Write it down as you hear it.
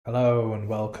Hello and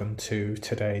welcome to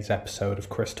today's episode of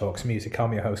Chris Talks Music.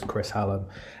 I'm your host, Chris Hallam,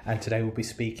 and today we'll be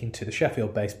speaking to the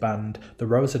Sheffield-based band, the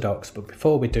Rosadocs. But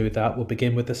before we do that, we'll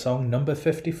begin with the song number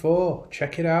 54.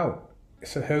 Check it out.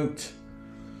 It's a hoot.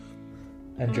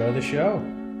 Enjoy the show.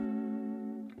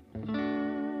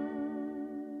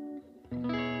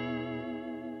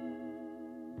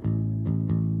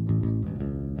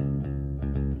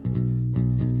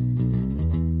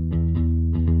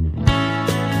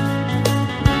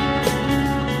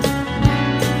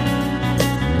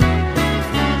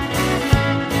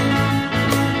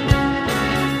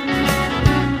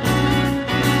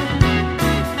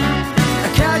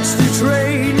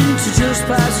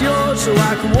 Past yours, so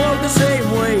I can walk the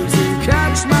same way to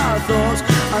catch my thoughts.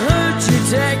 I heard you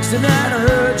text and then I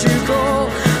heard you call.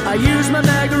 I used my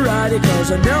mega rider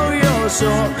cause I know you're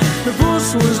sore. The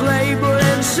bus was late but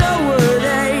then so were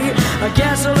they. I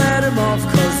guess I let them off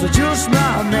cause they're just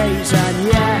my mates. And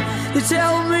yeah, they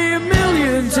tell me a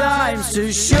million times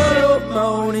to shut up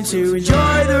moaning, to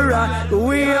enjoy the ride. But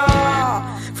we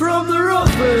are from the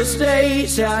rougher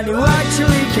states, and who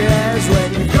actually cares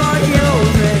when you've got your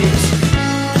mates?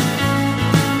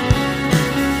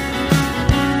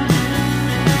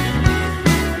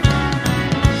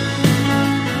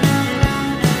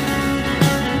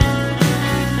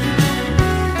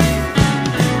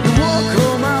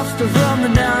 From the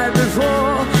night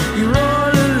before, you're all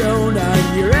alone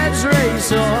and your head's raised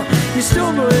sore. You're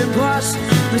stumbling past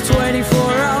the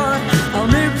 24-hour. I'll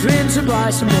nip in to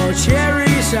buy some more cherry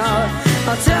sour.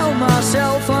 I tell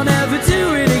myself I'll never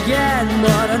do it again,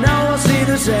 but I know I'll see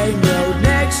the same road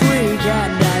next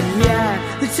weekend. And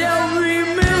yeah, they tell me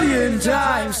a million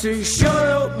times to shut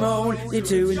up moan,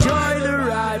 to enjoy the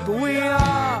ride. But we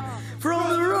are from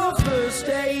the rougher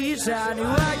states, and who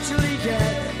actually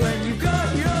care when you've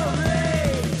got your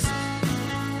mates?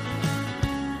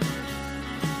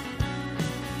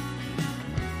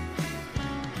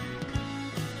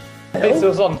 It's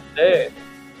us on stage.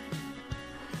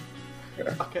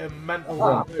 Like a mental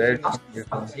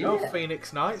no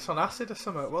Phoenix Nights on acid or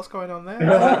something. What's going on there?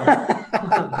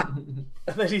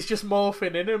 And then he's just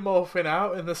morphing in and morphing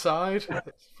out in the side.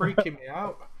 It's freaking me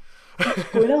out. What's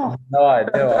going on? No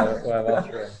idea where that's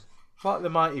from. It's like the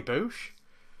Mighty Boosh.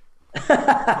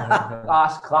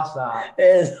 That's class, that. It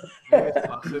is. It's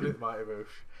class, isn't it, Mighty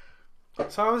Boosh?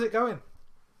 So how's it going?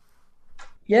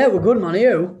 Yeah, we're good, man.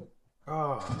 You?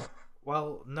 Oh,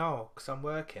 well, no, because I'm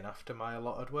working after my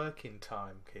allotted working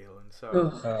time, Keelan.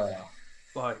 So,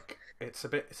 like, it's a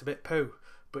bit poo.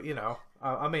 But you know,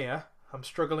 I'm here. I'm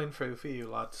struggling through for you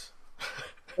lads.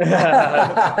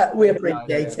 We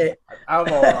appreciate it. I'm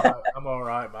all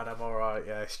right, man. I'm all right.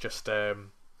 Yeah, it's just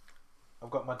I've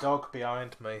got my dog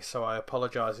behind me, so I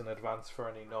apologise in advance for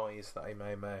any noise that he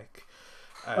may make.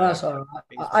 That's all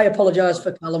right. I apologise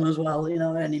for Callum as well. You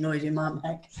know, any noise he might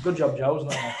make. Good job, Joe's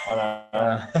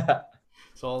not.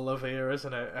 It's all love here,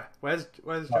 isn't it? Where's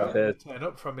Joe going to turn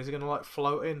up from? Is he going to like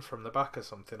float in from the back or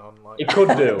something on like? It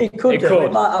could do. It could.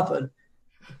 It might happen.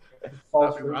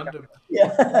 That'd be random.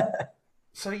 Yeah.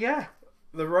 So yeah,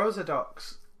 the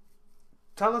Rosadocs.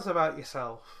 Tell us about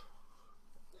yourself.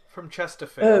 From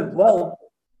Chesterfield. Well,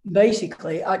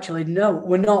 basically, actually, no,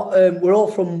 we're not. We're all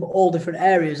from all different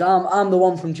areas. I'm the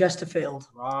one from Chesterfield.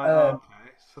 Right. Okay.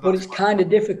 So but it's kind of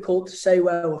difficult to say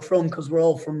where we're from because we're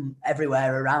all from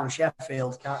everywhere around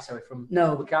Sheffield. We can't say we're from.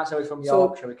 No, We can't say we're from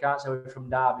Yorkshire. We can't say we're from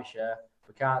Derbyshire.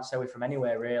 We can't say we're from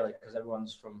anywhere really because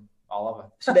everyone's from all over.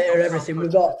 It's a bit of everything.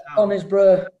 We've got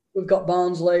Conisbrough, we've got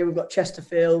Barnsley, we've got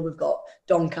Chesterfield, we've got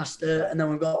Doncaster, and then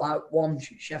we've got like one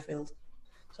Sheffield.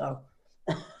 So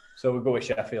we'll go with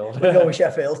Sheffield. we'll go with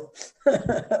Sheffield.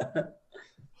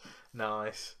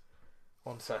 Nice.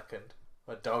 1 second.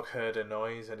 My dog heard a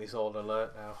noise and he's all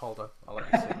alert now. Hold on, I'll let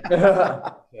you see.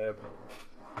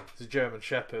 It's a German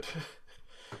Shepherd.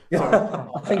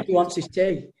 I think he wants his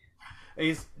tea.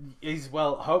 He's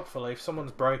well. Hopefully, if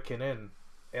someone's breaking in,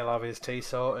 he'll have his tea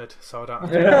sorted, so I don't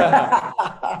have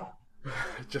to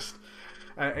just.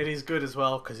 It is good as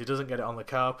well because he doesn't get it on the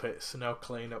carpet, so no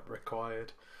clean-up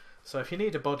required. So if you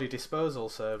need a body disposal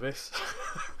service,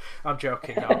 I'm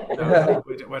joking. No,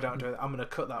 we don't do it. I'm going to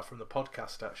cut that from the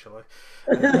podcast. Actually,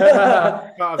 can't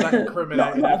have that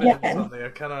incriminating evidence on there,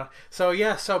 can I? So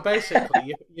yeah. So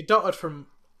basically, you're dotted from.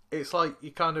 It's like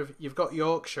you've got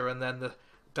Yorkshire and then the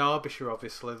Derbyshire,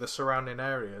 obviously the surrounding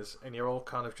areas, and you're all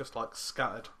kind of just like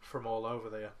scattered from all over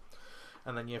there.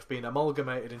 And then you've been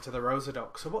amalgamated into the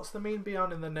Rosadocs. So what's the mean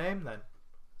behind in the name then?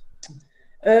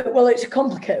 Well, it's a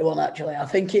complicated one actually. I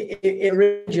think it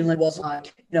originally was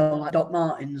like Doc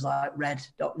Martens, like red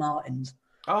Doc Martens.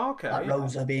 Oh, okay. Like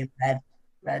Rosa being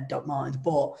red Doc Martens.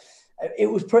 But it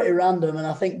was pretty random, and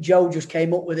I think Joe just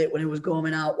came up with it when he was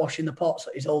going out washing the pots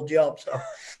at his old job. So,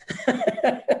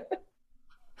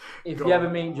 if you ever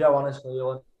meet Joe, honestly,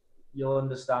 you'll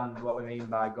understand what we mean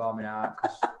by gorming out.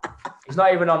 Because he's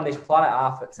not even on this planet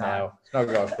half the time. No, it's not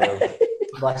got a clue.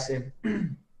 Bless him.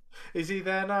 Is he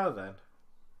there now then?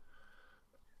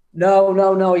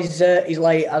 No. He's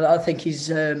late. I think he's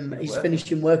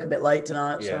finishing work a bit late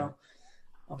tonight. Yeah. So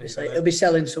obviously he'll be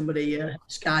selling somebody a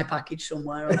Sky package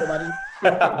somewhere, I'd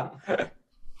imagine.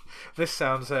 This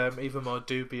sounds even more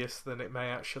dubious than it may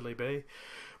actually be.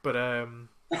 But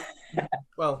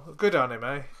well, good on him,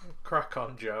 eh? Crack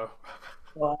on, Joe.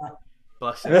 Wow.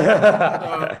 Bless him.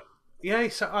 Yeah,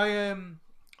 so I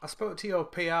spoke to your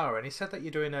PR and he said that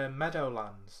you're doing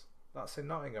Meadowlands. That's in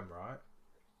Nottingham, right?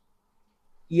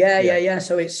 Yeah.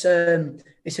 So it's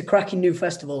a cracking new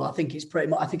festival. I think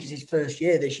it's his first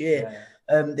year this year.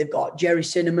 Yeah. They've got Jerry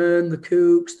Cinnamon, the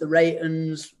Kooks, the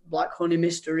Raytons, Black Honey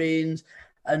Mysterines,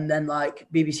 and then like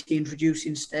BBC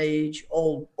introducing stage,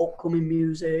 all upcoming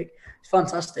music. It's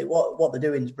fantastic. What they're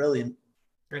doing is brilliant.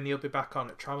 And you'll be back on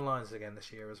at Tramlines again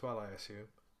this year as well, I assume.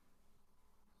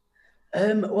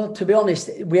 Well, to be honest,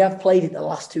 we have played it the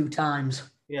last 2 times.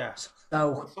 Yeah.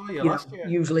 So last year.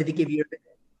 Usually they give you.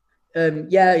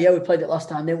 We played it last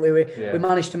time, didn't we? We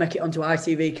managed to make it onto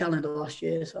ITV calendar last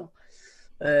year, so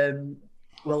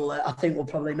I think we'll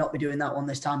probably not be doing that one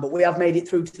this time. But we have made it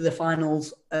through to the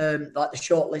finals, like the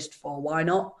shortlist for Why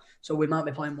Not. So we might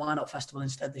be playing Why Not Festival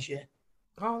instead this year.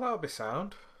 Oh, that'll be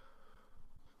sound.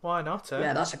 Why not?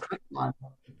 Yeah, that's a crack line.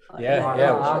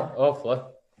 Hopefully.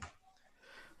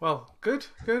 Well, good.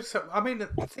 So, I mean,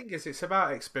 the thing is, it's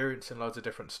about experiencing loads of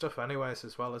different stuff, anyways,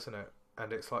 as well, isn't it?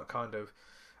 And it's like kind of,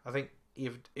 I think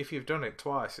if you've done it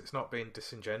twice, it's not being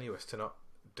disingenuous to not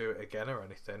do it again or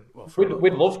anything. Well,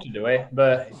 we'd love to do it,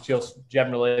 but it's just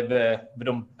generally they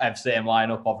don't have the same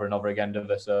lineup over and over again, do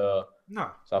they? So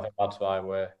no. So I think that's why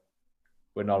we're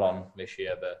not on this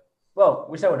year. But well,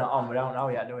 we say we're not on. We don't know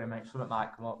yet, do we, mate? Something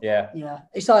might come up. Yeah.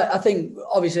 It's like, I think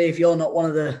obviously if you're not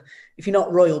if you're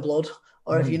not royal blood,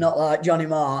 or if you're not like Johnny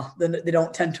Marr, then they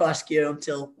don't tend to ask you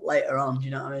until later on. Do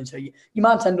you know what I mean? So you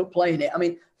might end up playing it. I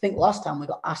mean, I think last time we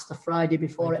got asked the Friday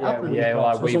before it happened. Yeah,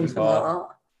 well, so something like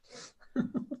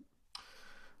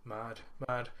that.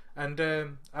 Mad. And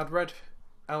I'd read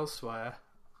elsewhere,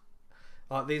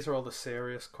 like these are all the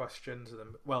serious questions.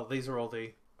 Well, these are all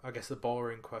the, I guess, the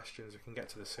boring questions. We can get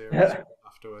to the serious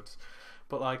afterwards.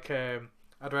 But like, I'd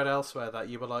read elsewhere that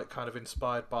you were like kind of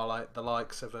inspired by like the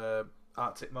likes of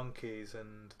Arctic Monkeys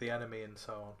and The Enemy and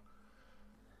so on.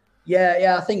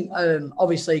 Yeah. I think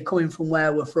obviously coming from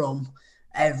where we're from,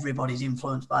 everybody's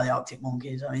influenced by the Arctic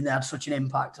Monkeys. I mean, they had such an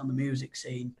impact on the music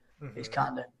scene. Mm-hmm. It's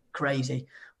kind of crazy.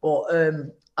 But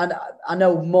and I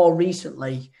know more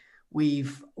recently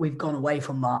we've gone away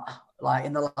from that. Like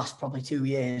in the last probably 2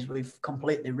 years, we've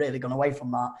completely really gone away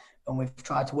from that, and we've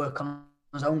tried to work on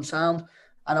our own sound.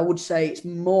 And I would say it's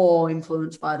more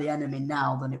influenced by The Enemy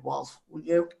now than it was, wouldn't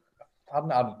you? I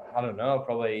don't know,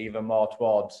 probably even more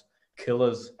towards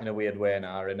Killers in a weird way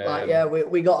now.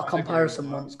 We got a comparison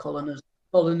once calling us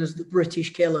the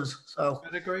British Killers, so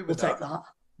we'll take that.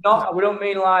 No, we don't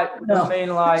mean like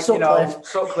Sutcliffe.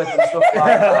 Sutcliffe and stuff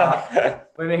like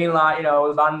that. We mean like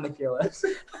the band The Killers.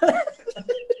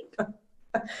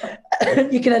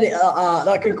 You can edit that out.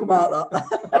 That can come out.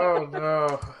 That. Oh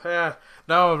no! Yeah,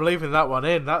 no, I'm leaving that one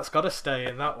in. That's got to stay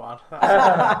in. That one.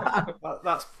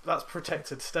 That's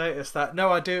protected status. That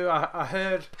no, I do. I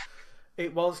heard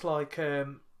it was like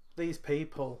these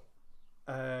people.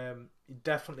 You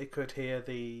definitely could hear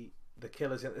the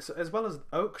Killers as well as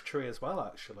Oak Tree as well.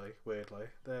 Actually, weirdly.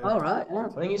 All right. Yeah.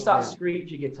 I think it's that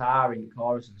screechy guitar in the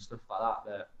chorus and stuff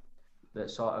like that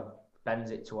sort of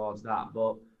bends it towards that,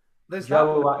 but. There's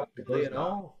Joe that vocally and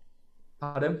all.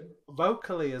 Pardon?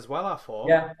 Vocally as well, I thought.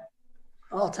 Yeah.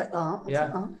 I'll take that. Take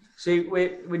that. See,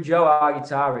 with Joe, our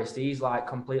guitarist, he's like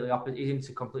completely opposite. He's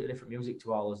into completely different music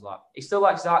to all us. Like, he still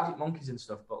likes Arctic Monkeys and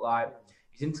stuff, but like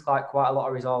he's into like quite a lot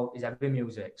of his heavy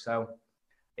music. So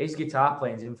his guitar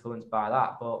playing is influenced by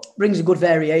that, but brings a good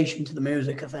variation to the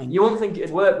music, I think. You wouldn't think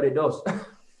it'd work, but it does.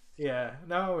 Yeah.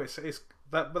 No, it's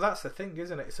that, but that's the thing,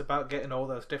 isn't it? It's about getting all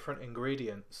those different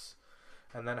ingredients.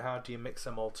 And then how do you mix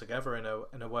them all together in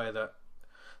a way that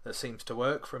seems to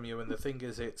work from you? And the thing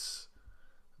is,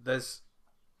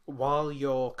 while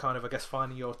you're kind of, I guess,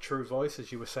 finding your true voice,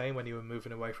 as you were saying when you were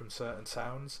moving away from certain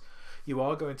sounds, you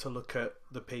are going to look at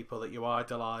the people that you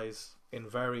idolise in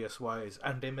various ways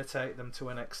and imitate them to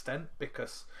an extent,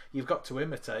 because you've got to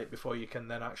imitate before you can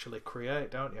then actually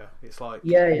create, don't you? It's like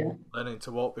learning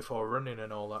to walk before running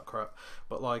and all that crap.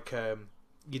 But like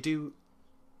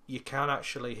you you can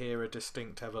actually hear a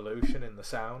distinct evolution in the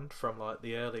sound from like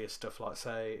the earlier stuff, like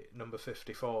say number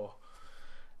 54,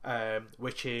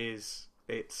 which is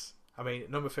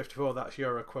number 54. That's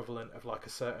your equivalent of like a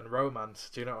certain romance.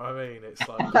 Do you know what I mean? It's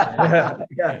like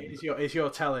it's you're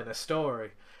telling a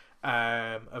story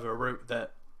of a route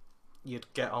that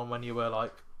you'd get on when you were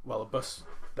like, well, a bus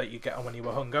that you get on when you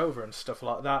were hungover and stuff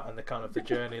like that, and the kind of the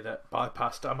journey that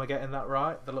bypassed. Am I getting that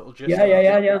right? The little gist.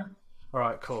 Yeah. All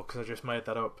right, cool. Because I just made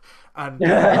that up, and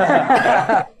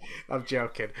I'm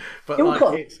joking. But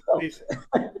like,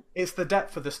 it's the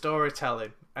depth of the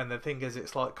storytelling, and the thing is,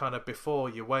 it's like kind of before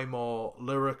you're way more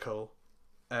lyrical,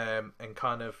 and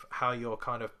kind of how you're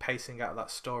kind of pacing out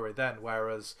that story then,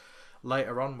 whereas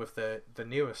later on with the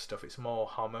newer stuff, it's more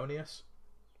harmonious,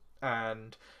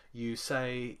 and you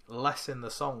say less in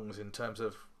the songs in terms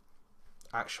of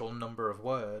actual number of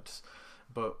words,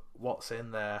 but what's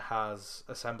in there has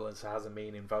a semblance, has a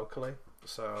meaning vocally.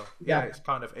 So yeah,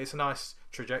 it's a nice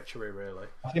trajectory, really.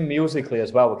 I think musically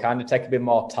as well, we kind of take a bit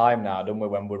more time now, don't we,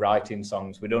 when we're writing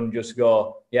songs? We don't just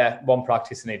go, one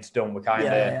practice and it's done. We kind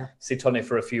of sit on it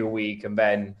for a few weeks and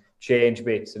then change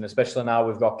bits. And especially now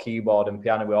we've got keyboard and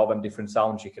piano with all them different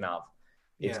sounds you can have.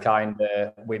 It's kind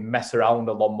of, we mess around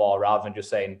a lot more rather than just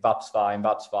saying, that's fine,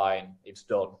 it's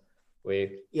done.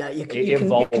 You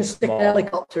can stick a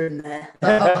helicopter in there.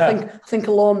 I think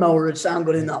a lawnmower would sound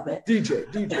good in that bit. DJ.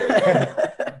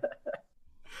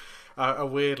 I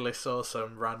weirdly saw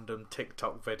some random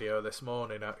TikTok video this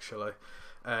morning, actually,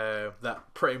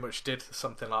 that pretty much did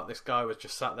something like this guy was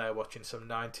just sat there watching some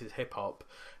 90s hip-hop,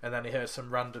 and then he heard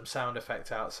some random sound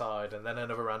effect outside, and then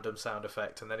another random sound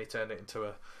effect, and then he turned it into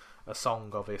a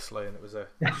song, obviously, and it was a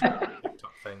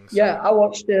TikTok thing. So. Yeah, I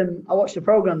watched a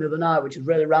program the other night, which was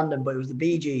really random, but it was the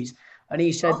Bee Gees, and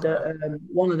he said that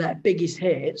one of their biggest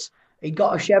hits, he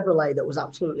got a Chevrolet that was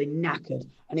absolutely knackered,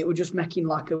 and it was just making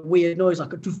like a weird noise,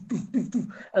 like a doof, doof, doof, doof.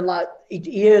 And like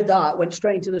he heard that, went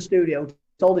straight into the studio,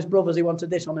 told his brothers he wanted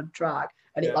this on a track,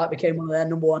 and it like became one of their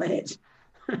number one hits.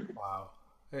 Wow,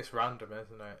 it's random,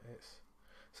 isn't it?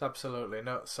 It's absolutely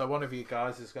nuts. So one of you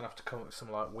guys is going to have to come up with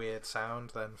some like weird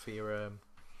sound then for your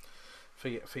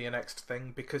next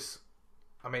thing, because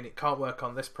I mean it can't work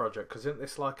on this project because isn't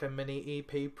this like a mini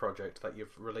EP project that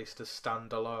you've released as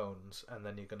standalones and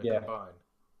then you're going to combine?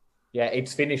 Yeah,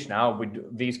 it's finished now.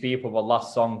 These people were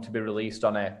last song to be released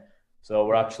on it, so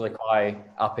we're actually quite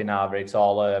happy now that it's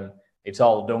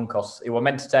all done because it was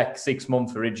meant to take 6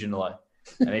 months originally.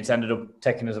 And it's ended up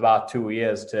taking us about 2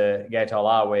 years to get it all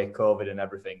our way, COVID and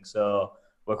everything. So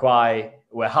we're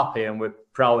happy and we're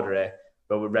proud of it,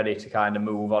 but we're ready to kind of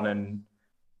move on and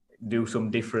do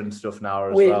some different stuff now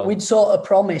as well. We'd sort of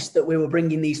promised that we were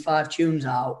bringing these 5 tunes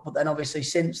out, but then obviously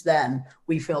since then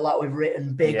we feel like we've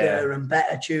written bigger and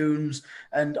better tunes,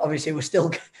 and obviously we're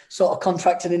still sort of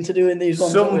contracted into doing these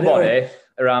ones. Somebody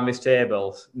around this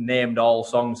table named all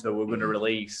songs that we're going to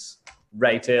release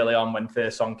right early on when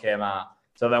first song came out.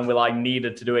 So then we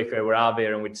needed to do it because we're out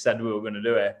here and we'd said we were going to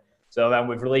do it. So then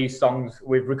we've recorded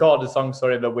songs,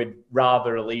 that we'd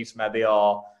rather release maybe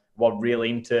or were really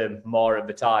into more at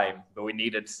the time, but we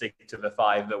needed to stick to the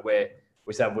 5 that we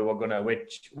said we were going to,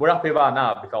 which we're happy about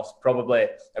now because probably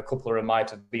a couple of them might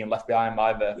have been left behind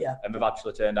by and they've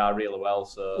actually turned out really well.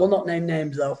 So we'll not name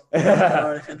names though.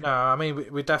 No, I mean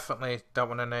we definitely don't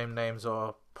want to name names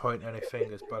or point any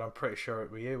fingers, but I'm pretty sure it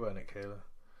was you, weren't it, Kayla?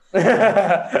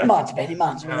 It might have been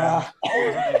that.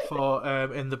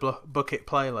 For in the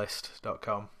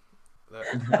bucketplaylist.com.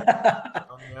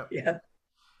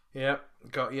 Yeah,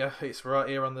 got you. It's right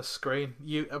here on the screen.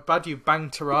 You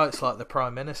banged to rights like the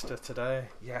Prime Minister today.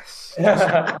 Yes.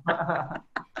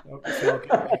 Don't feel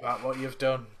guilty about what you've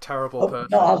done. Terrible person.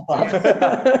 Not as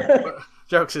bad.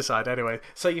 Jokes aside, anyway.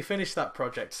 So you finished that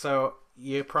project. So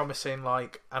you're promising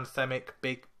like anthemic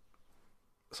big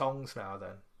songs now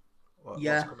then? What's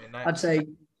coming next?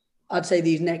 I'd say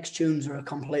these next tunes are a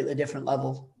completely different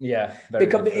level. Yeah,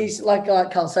 because it's like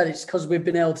Carl said, it's because we've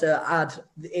been able to add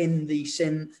in the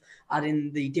synth, add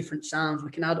in the different sounds. We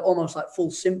can add almost like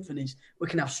full symphonies. We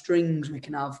can have strings, we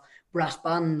can have brass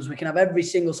bands, we can have every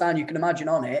single sound you can imagine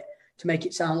on it to make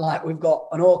it sound like we've got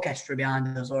an orchestra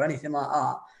behind us or anything like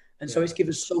that. And so it's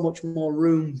given us so much more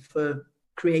room for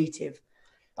creative.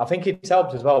 I think it's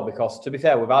helped as well because, to be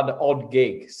fair, we've had an odd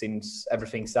gig since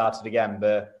everything started again,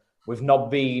 but we've not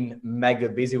been mega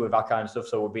busy with that kind of stuff.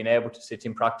 So we've been able to sit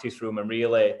in practice room and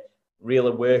really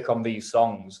work on these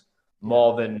songs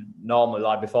more than normally.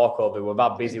 Like before COVID, we're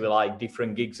that busy with like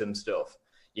different gigs and stuff.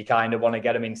 You kind of want to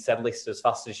get them in set list as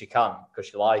fast as you can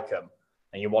because you like them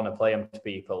and you want to play them to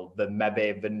people that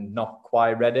maybe they're not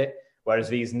quite ready. Whereas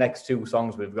these next 2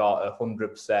 songs, we've got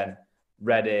 100%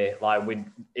 ready. Like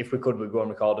if we could, we'd go and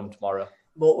record them tomorrow.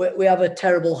 But we have a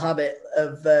terrible habit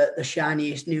of the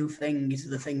shiniest new thing is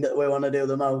the thing that we want to do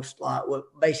the most. Like we're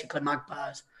basically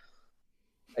magpies.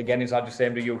 Again, is that just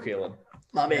same to you, Keelan?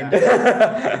 I mean,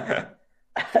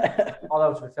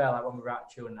 Although to be fair, like when we were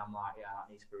at tuning, I'm like, yeah, that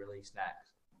needs to be released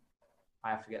next. I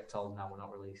have to get told now we're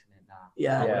not releasing it now.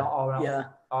 Yeah, yeah.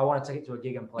 I want to take it to a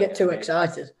gig and play. Get too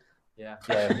excited. Yeah,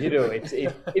 you do.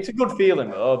 It's a good feeling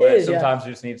though, but sometimes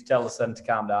you just need to tell the son to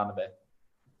calm down a bit.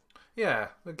 Yeah,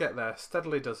 we'll get there.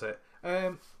 Steadily does it.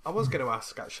 I was going to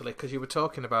ask actually because you were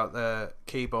talking about the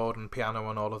keyboard and piano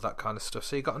and all of that kind of stuff.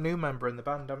 So you got a new member in the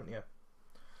band, haven't you?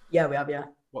 Yeah, we have. Yeah.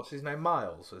 What's his name?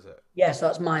 Miles, is it? Yes,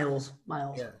 that's Miles.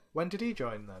 Yeah. When did he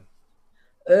join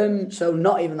then? So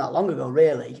not even that long ago,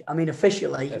 really. I mean,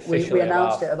 officially we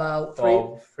announced it about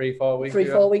 4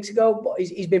 weeks ago. But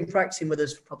he's been practicing with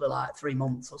us for probably like 3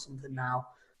 months or something now.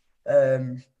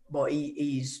 But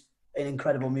he's an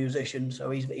incredible musician,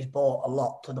 so he's brought a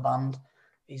lot to the band.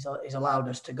 He's allowed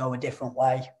us to go a different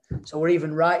way. So we're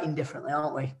even writing differently,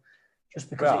 aren't we? Just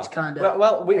because it's kind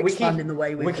of we expanding the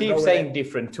way we keep saying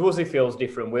different. To us, it feels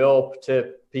different. We hope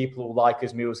to people who like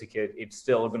his music, it's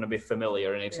still going to be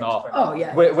familiar, and it's not. Oh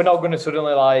yeah, we're not going to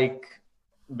suddenly like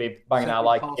be banging out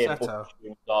like falsetto.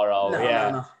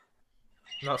 No.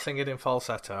 Not singing in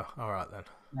falsetto. All right then.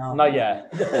 No, not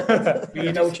yet.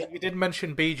 You did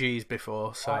mention Bee Gees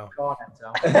before, so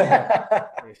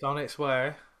it's on its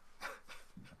way.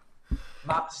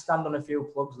 Might have to stand on a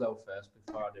few plugs though first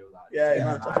before I do that.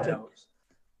 Yeah.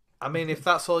 I mean, if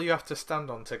that's all you have to stand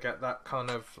on to get that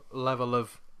kind of level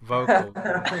of vocal,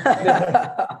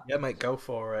 yeah, mate, go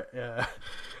for it. Yeah,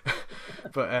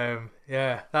 but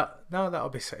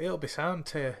it'll be sound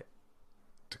to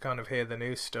kind of hear the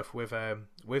new stuff with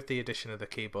the addition of the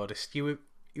keyboardist. You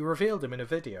revealed him in a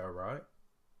video, right?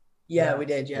 Yeah, we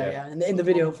did. Yeah. And in the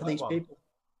video for these people.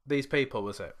 These people,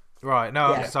 was it? Right,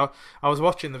 no, so I was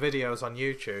watching the videos on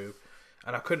YouTube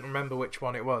and I couldn't remember which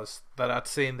one it was, but I'd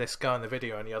seen this guy in the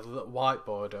video and he had a little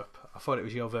whiteboard up. I thought it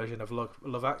was your version of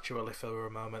Love Actually for a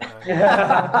moment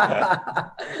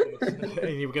there.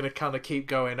 And you were going to kind of keep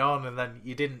going on and then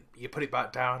you put it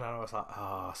back down and I was like,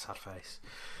 oh, sad face.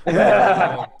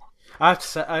 I have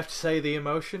to say the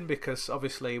emotion because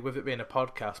obviously with it being a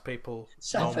podcast, people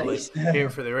normally hear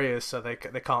it through their ears, so they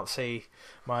can't see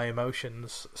my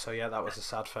emotions. So yeah, that was a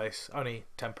sad face, only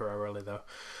temporarily though.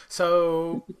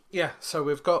 So yeah, so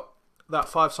we've got that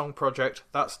 5-song project.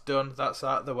 That's done. That's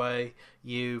out of the way.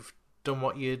 You've done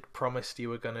what you'd promised you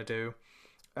were going to do.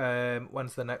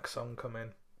 When's the next song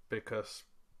coming? Because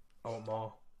I want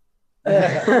more.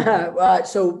 Right.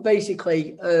 So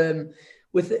basically,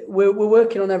 we're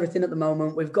working on everything at the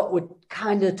moment. We're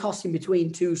kind of tossing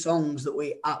between 2 songs that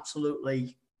we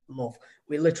absolutely love.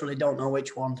 We literally don't know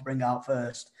which one to bring out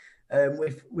first.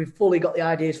 We've fully got the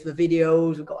ideas for the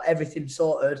videos. We've got everything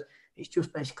sorted. It's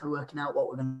just basically working out what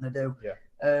we're going to do. Yeah.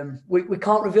 We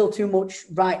can't reveal too much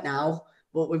right now,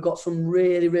 but we've got some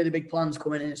really, really big plans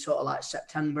coming in sort of like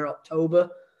September, October.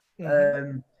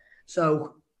 Mm-hmm.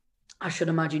 So I should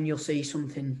imagine you'll see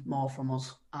something more from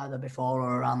us either before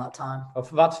or around that time. Well,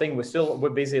 for that thing, we're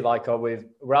busy. Like we're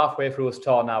halfway through this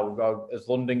tour now. We've got a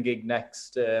London gig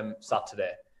next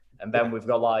Saturday, and then we've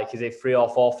got 3 or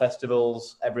 4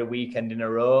 festivals every weekend in a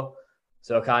row.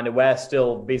 So kind of we're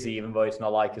still busy, even though it's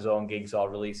not like his own gigs or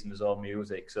releasing his own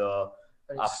music. So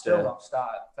but it's still not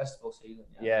started festival season.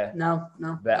 Yeah. No.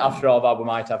 But after all that, we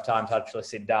might have time to actually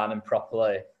sit down and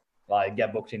properly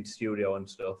get booked into studio and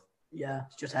stuff. Yeah,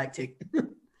 it's just hectic.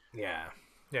 Yeah,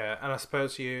 and I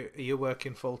suppose you're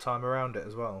working full time around it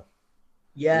as well.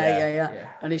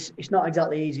 Yeah. And it's not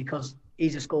exactly easy because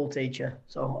he's a school teacher,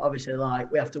 so obviously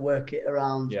we have to work it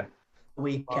around the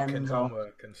weekends,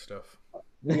 homework and stuff.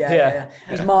 Yeah.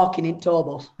 He's marking in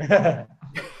Torbos.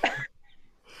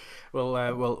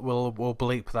 We'll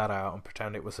bleep that out and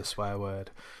pretend it was a swear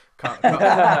word. Can't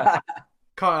have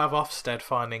Ofsted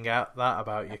finding out that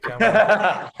about you, can we?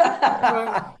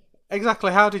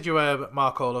 Exactly. How did you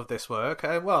mark all of this work?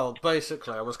 Well,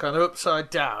 basically, I was kind of upside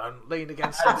down, leaned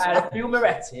against. I had a few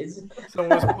Morettis.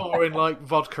 Someone was pouring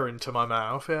vodka into my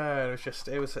mouth. Yeah,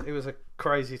 it was a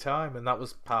crazy time, and that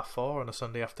was 4:30 on a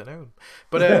Sunday afternoon.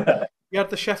 But you had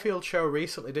the Sheffield show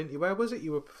recently, didn't you? Where was it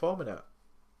you were performing at?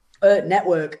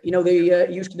 Network. You know, they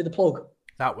used to be the Plug.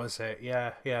 That was it.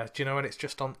 Yeah. Do you know when it's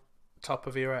just on top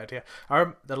of your head? Yeah.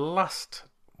 One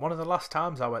of the last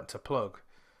times I went to Plug.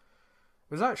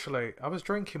 Was actually I was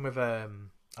drinking with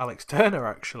Alex Turner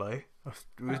actually.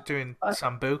 We was doing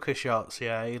Sambuca shots.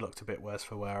 Yeah, he looked a bit worse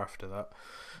for wear after that.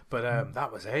 But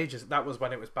that was ages. That was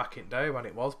when it was back in day when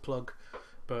it was Plug.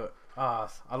 But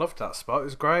Ah, I loved that spot. It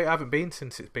was great. I haven't been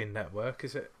since it's been network.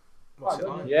 Is it? What's it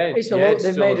like? Yeah, It's a yeah, lot, it's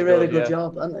they've still made a as really good, good yeah.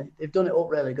 job, haven't they? They've done it up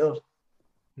really good.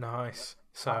 Nice.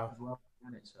 So,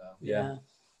 Yeah.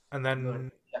 and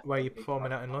then where are you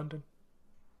performing at in London?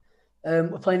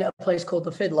 We're playing at a place called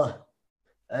The Fiddler.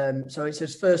 So it's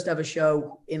his first ever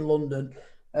show in London.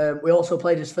 We also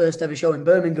played his first ever show in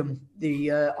Birmingham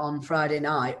on Friday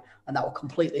night, and that was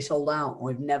completely sold out.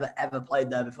 We've never ever played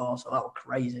there before, so that was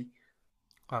crazy.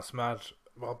 That's mad.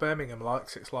 Well, Birmingham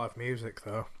likes its live music,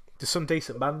 though. There's some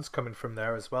decent bands coming from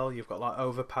there as well. You've got like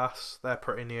Overpass. They're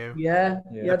pretty new. Yeah,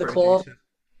 They're the pretty Claws. decent.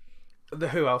 The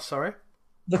who else? Sorry.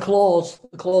 The Claws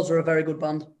are a very good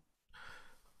band.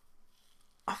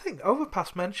 I think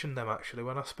Overpass mentioned them actually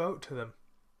when I spoke to them.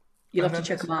 You'll And have to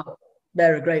then check them out.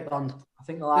 They're a great band. I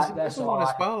think There's they're another sort one of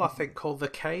as well, I think, called The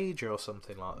Cage or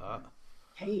something like that.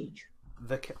 Cage.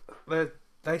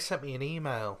 They sent me an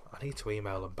email. I need to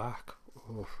email them back.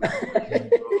 Oof.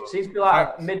 Seems to be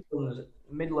like Midlands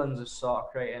is sort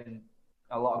of creating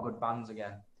a lot of good bands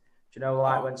again. Do you know,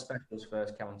 like when Specials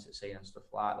first came onto the scene and stuff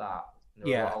like that? There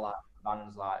were a lot of like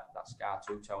bands like that Scar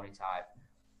 2 Tony type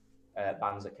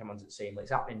bands that came onto the scene. But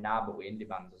it's happening now, but with indie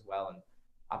bands as well. And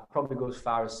I'd probably go as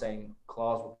far as saying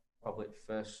Claws were probably the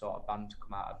first sort of band to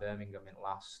come out of Birmingham in the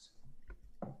last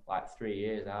like 3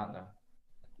 years, aren't they?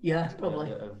 Yeah,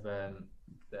 probably.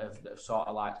 That have sort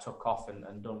of like took off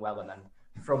and done well, and then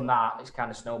from that it's kind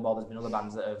of snowballed. There's been other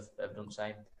bands that have done the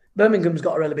same. Birmingham's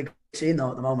got a really big scene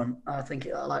though at the moment. I like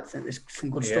to think there's some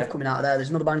good stuff coming out of there. There's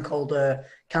another band called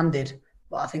Candid,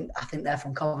 but I think they're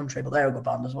from Coventry, but they're a good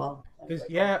band as well.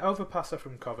 Yeah, Overpass are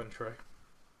from Coventry.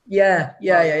 Yeah.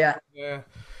 Yeah,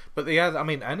 but I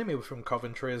mean, Enemy were from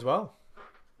Coventry as well.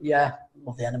 Yeah,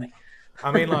 love the Enemy.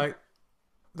 I mean, like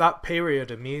that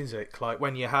period of music, like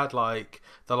when you had like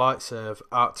the likes of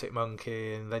Arctic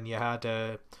Monkey, and then you had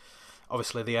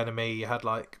obviously the Enemy. You had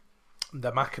like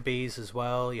the Maccabees as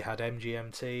well. You had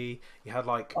MGMT. You had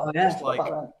like just like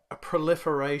a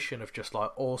proliferation of just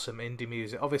like awesome indie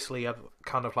music. Obviously, you had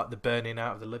kind of like the burning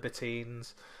out of the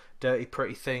Libertines, Dirty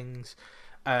Pretty Things,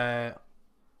 and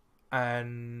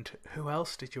who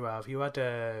else did you have? You had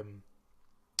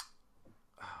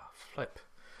flip.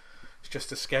 It's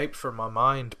just escaped from my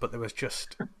mind, but there was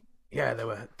just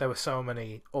there were so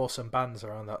many awesome bands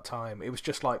around that time. It was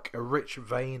just like a rich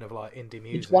vein of like indie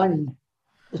music. The Twang.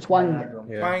 Twang.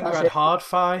 You had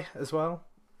Hard-Fi as well.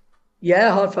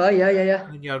 Yeah, Hard-Fi. Yeah.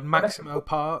 And you had Maximo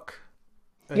Park.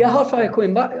 Yeah, Hard-Fi are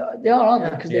coming back. They are, aren't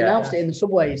they? Because they announced it in the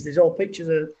subways. There's all pictures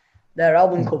of their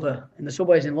album cover in the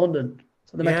subways in London.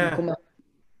 So they're making them come back.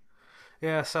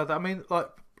 Yeah, so I mean,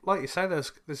 like you say,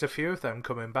 there's a few of them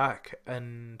coming back,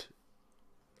 and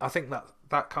I think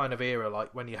that kind of era,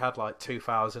 like when you had like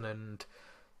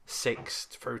 2006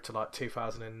 through to like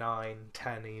 2009,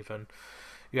 10 even,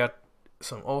 you had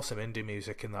some awesome indie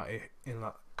music in that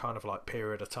kind of like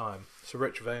period of time. It's a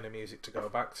rich vein of music to go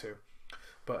back to,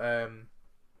 but and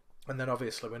then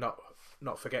obviously we're not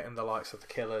forgetting the likes of the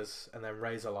Killers and then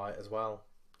Razorlight as well.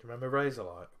 Do you remember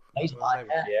Razorlight? Razorlight,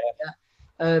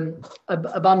 yeah.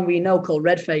 A band we know called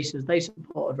Red Faces, they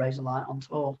supported Razorlight on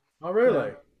tour. Oh,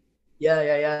 really?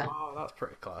 Yeah. Oh, that's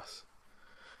pretty class.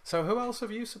 So who else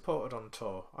have you supported on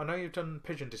tour? I know you've done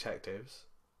Pigeon Detectives.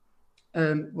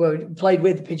 Well, we played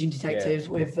with Pigeon Detectives.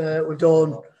 Yeah. We've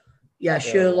done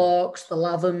Sherlock's, the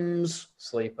Lathams,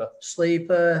 Sleeper.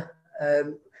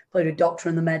 Played with Doctor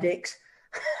and the Medics.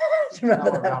 Do you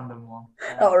remember that? Random one.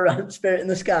 That was Spirit in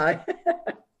the Sky.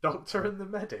 Doctor and the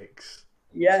Medics.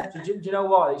 Yeah. Do you know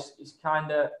what? It's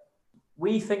kind of.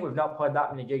 We think we've not played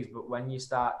that many gigs, but when you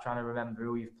start trying to remember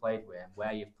who you've played with and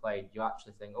where you've played, you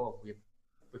actually think, oh, we've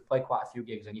played quite a few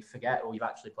gigs, and you forget who you've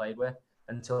actually played with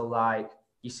until like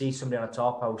you see somebody on a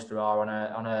tour poster or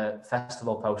on a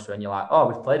festival poster, and you're like, oh,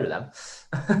 we've played with them,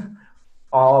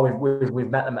 or we've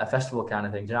met them at a festival kind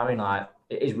of thing. Do you know what I mean? Like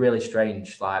it is really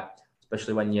strange, like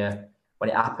especially when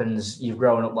it happens. You've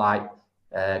grown up like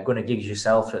going to gigs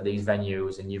yourself at these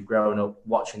venues, and you've grown up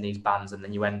watching these bands, and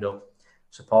then you end up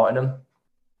supporting them.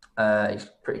 It's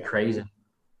pretty crazy.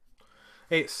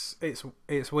 It's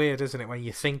weird, isn't it, when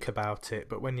you think about it?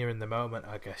 But when you're in the moment,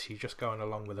 I guess you're just going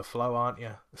along with the flow, aren't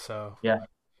you? So yeah,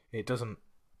 it doesn't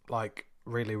like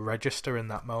really register in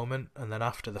that moment, and then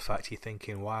after the fact, you're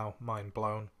thinking, "Wow, mind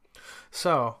blown."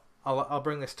 So I'll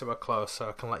bring this to a close, so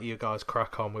I can let you guys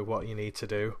crack on with what you need to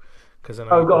do. Because I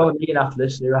know we've got a meeting after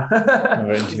this.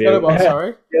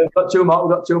 Sorry, We've got two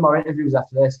more interviews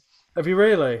after this. Have you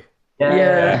really?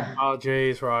 Yeah. Oh,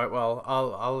 geez, right. Well,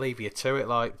 I'll leave you to it.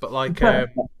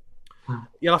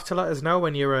 You'll have to let us know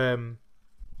when you're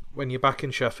when you're back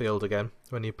in Sheffield again,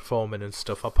 when you're performing and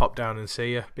stuff, I'll pop down and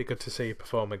see you. Be good to see you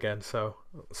perform again. So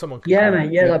someone can Yeah, come.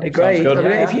 mate. Yeah, that'd be great. good.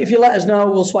 If you let us know,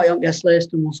 we'll swat you on guest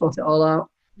list and we'll sort it all out.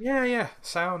 Yeah,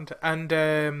 sound. And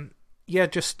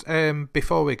just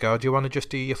before we go, do you want to just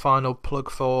do your final plug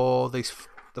for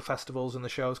the festivals and the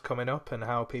shows coming up and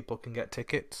how people can get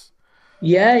tickets?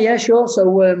 Yeah, sure. So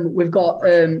we've got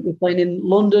we're playing in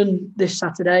London this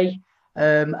Saturday,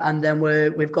 and then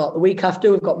we've got the week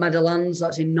after we've got Meadowlands,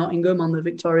 that's in Nottingham on the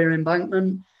Victoria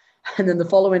Embankment, and then the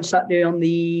following Saturday on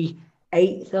the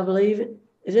 8th, I believe,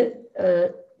 is it?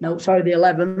 No, sorry, the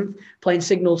 11th, playing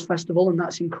Signals Festival, and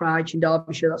that's in Crouch in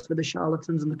Derbyshire. That's with the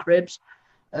Charlatans and the Cribs.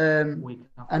 And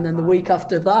then the week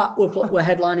after that, we're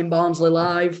headlining Barnsley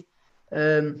Live.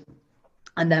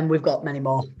 And then we've got many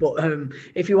more. But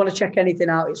if you want to check anything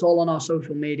out, it's all on our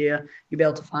social media. You'll be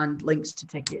able to find links to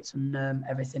tickets and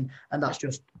everything. And that's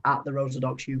just at the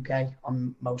Rosadocs UK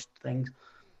on most things.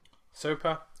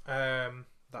 Super.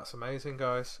 That's amazing,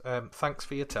 guys. Thanks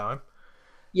for your time.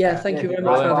 Yeah, thank you very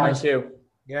much. Thank you.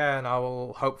 Yeah, and I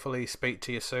will hopefully speak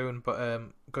to you soon. But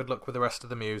good luck with the rest of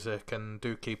the music, and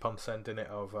do keep on sending it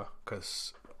over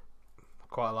because I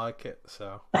quite like it.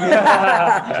 So,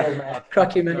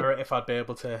 Cracky, mate. if I'd be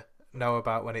able to know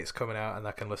about when it's coming out and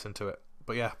I can listen to it.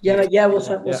 But yeah, we'll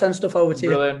send stuff over to you.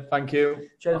 Brilliant. Thank you.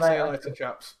 Cheers, I'll see mate. you later,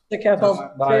 chaps. Take care,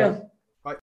 pal. Bye. See ya.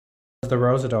 Bye. The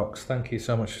Rosadocs, thank you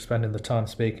so much for spending the time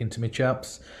speaking to me,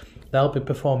 chaps. They'll be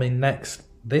performing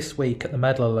this week at the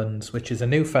Meadowlands, which is a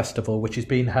new festival which is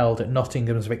being held at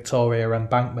Nottingham's Victoria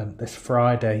Embankment this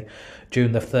Friday,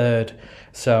 June the 3rd.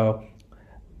 So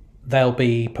they'll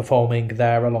be performing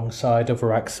there alongside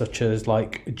other acts such as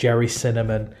like Jerry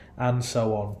Cinnamon and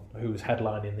so on, who's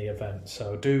headlining the event.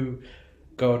 So do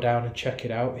go down and check it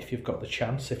out if you've got the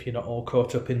chance, if you're not all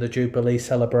caught up in the Jubilee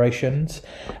celebrations.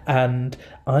 And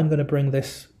I'm going to bring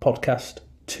this podcast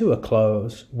to a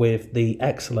close with the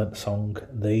excellent song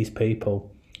These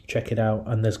People. Check it out,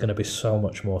 and there's going to be so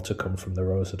much more to come from the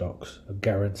Rosadocs. I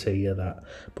guarantee you that.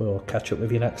 But I'll catch up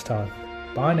with you next time.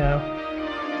 Bye now.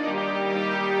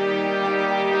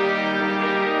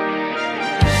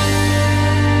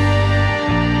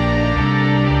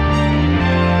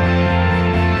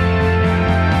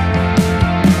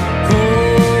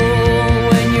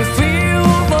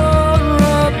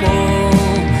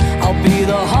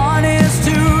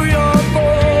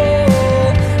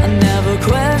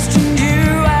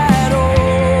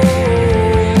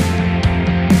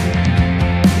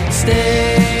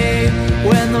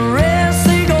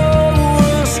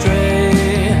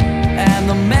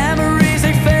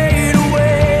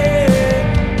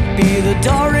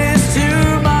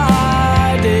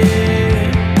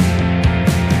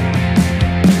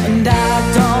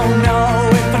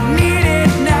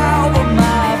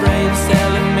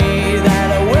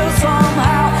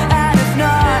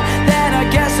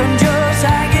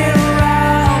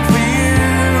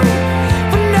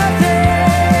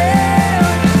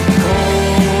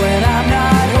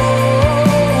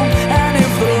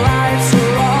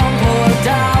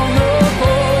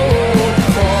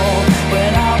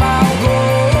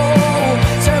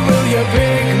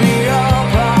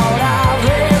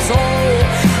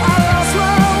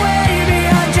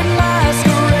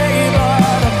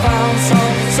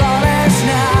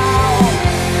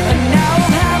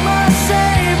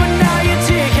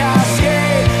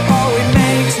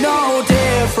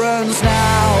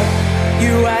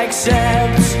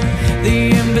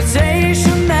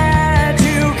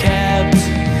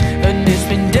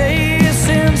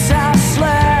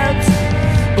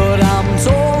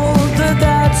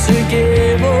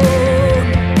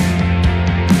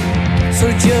 So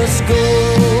just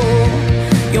go.